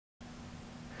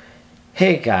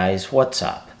Hey guys, what's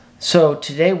up? So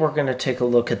today we're going to take a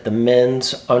look at the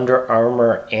men's Under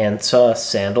Armour Ansa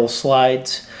sandal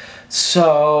slides.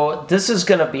 So this is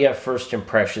going to be a first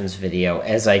impressions video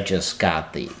as I just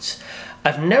got these.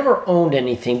 I've never owned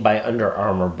anything by Under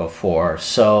Armour before,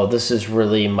 so this is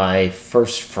really my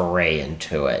first foray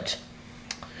into it.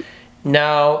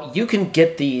 Now, you can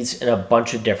get these in a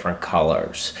bunch of different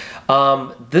colors.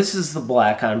 This is the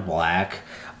black on black.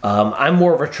 I'm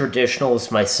more of a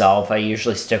traditionalist myself. I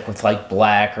usually stick with like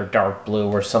black or dark blue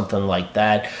or something like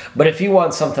that. But if you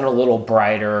want something a little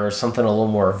brighter or something a little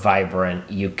more vibrant,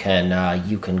 you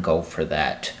can go for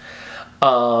that.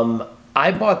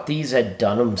 I bought these at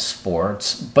Dunham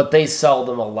Sports, but they sell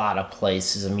them a lot of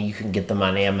places. I mean, you can get them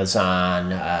on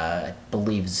Amazon. I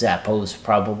believe Zappos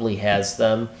probably has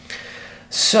them.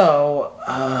 So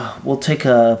we'll take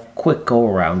a quick go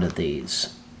around of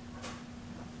these.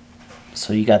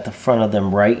 So you got the front of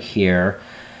them right here.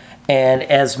 And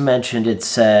as mentioned, it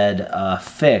said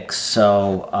fixed.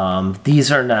 So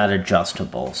these are not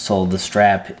adjustable. So the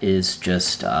strap is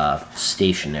just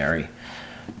stationary.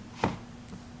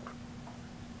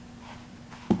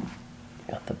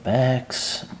 Got the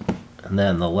backs. And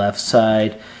then the left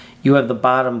side. You have the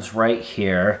bottoms right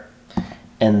here.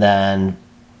 And then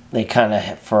they kind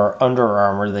of, for Under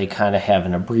Armour, they kind of have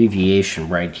an abbreviation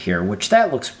right here, which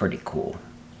that looks pretty cool.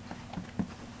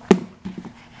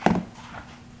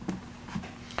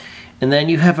 And then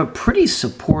you have a pretty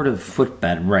supportive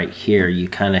footbed right here. You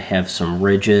kind of have some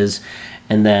ridges,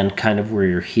 and then kind of where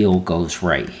your heel goes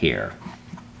right here.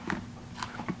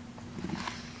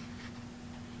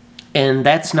 And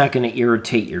that's not going to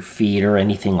irritate your feet or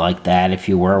anything like that if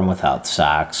you wear them without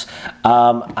socks.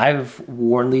 I've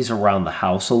worn these around the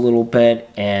house a little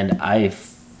bit, and I've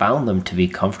found them to be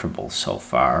comfortable so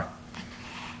far.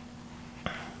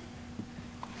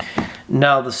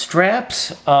 Now the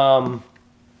straps...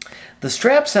 the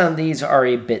straps on these are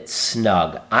a bit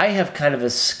snug. I have kind of a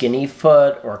skinny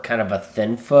foot or kind of a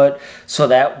thin foot, so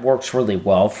that works really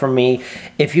well for me.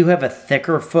 If you have a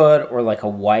thicker foot or like a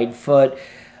wide foot,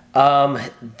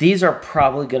 these are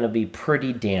probably going to be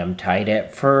pretty damn tight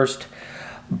at first.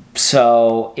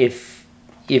 So if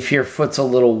your foot's a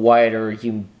little wider,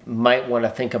 you might want to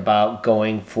think about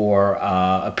going for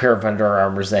a pair of Under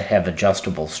Armours that have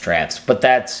adjustable straps. But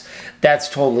that's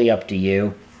totally up to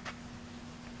you.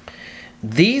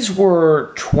 These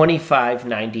were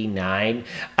 $25.99.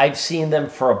 I've seen them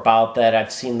for about that.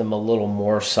 I've seen them a little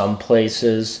more some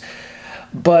places.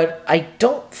 But I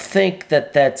don't think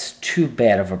that that's too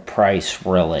bad of a price,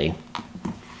 really.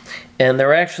 And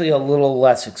they're actually a little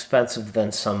less expensive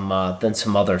than some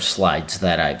other slides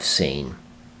that I've seen.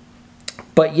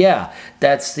 But yeah,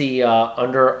 that's the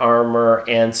Under Armour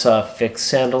Ansa fixed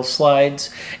sandal slides.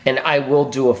 And I will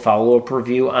do a follow-up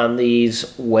review on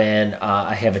these when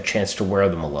I have a chance to wear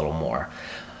them a little more.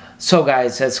 So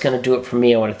guys, that's going to do it for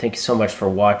me. I want to thank you so much for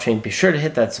watching. Be sure to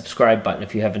hit that subscribe button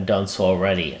if you haven't done so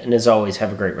already. And as always,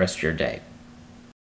 have a great rest of your day.